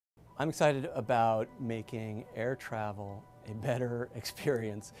I'm excited about making air travel a better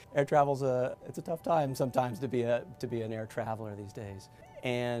experience. Air travel's it's a tough time sometimes to be an air traveler these days.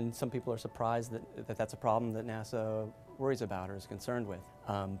 And some people are surprised that that's a problem that NASA worries about or is concerned with,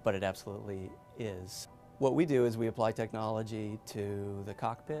 but it absolutely is. What we do is we apply technology to the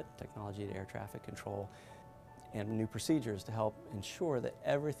cockpit, technology to air traffic control, and new procedures to help ensure that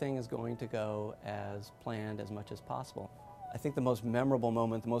everything is going to go as planned as much as possible. I think the most memorable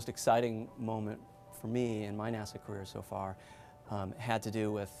moment, the most exciting moment for me in my NASA career so far had to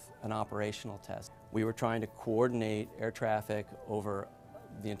do with an operational test. We were trying to coordinate air traffic over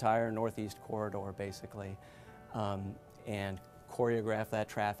the entire Northeast corridor, basically, and choreograph that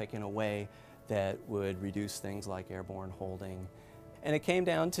traffic in a way that would reduce things like airborne holding. And it came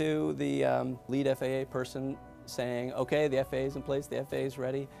down to the lead FAA person saying, okay, the FAA is in place, the FAA is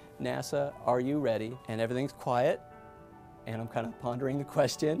ready, NASA, are you ready? And everything's quiet, and I'm kind of pondering the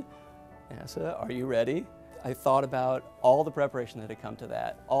question, NASA, are you ready? I thought about all the preparation that had come to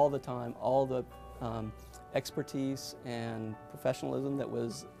that, all the time, all the expertise and professionalism that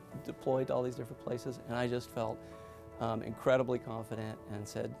was deployed to all these different places, and I just felt incredibly confident and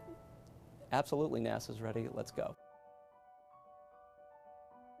said, absolutely, NASA's ready, let's go.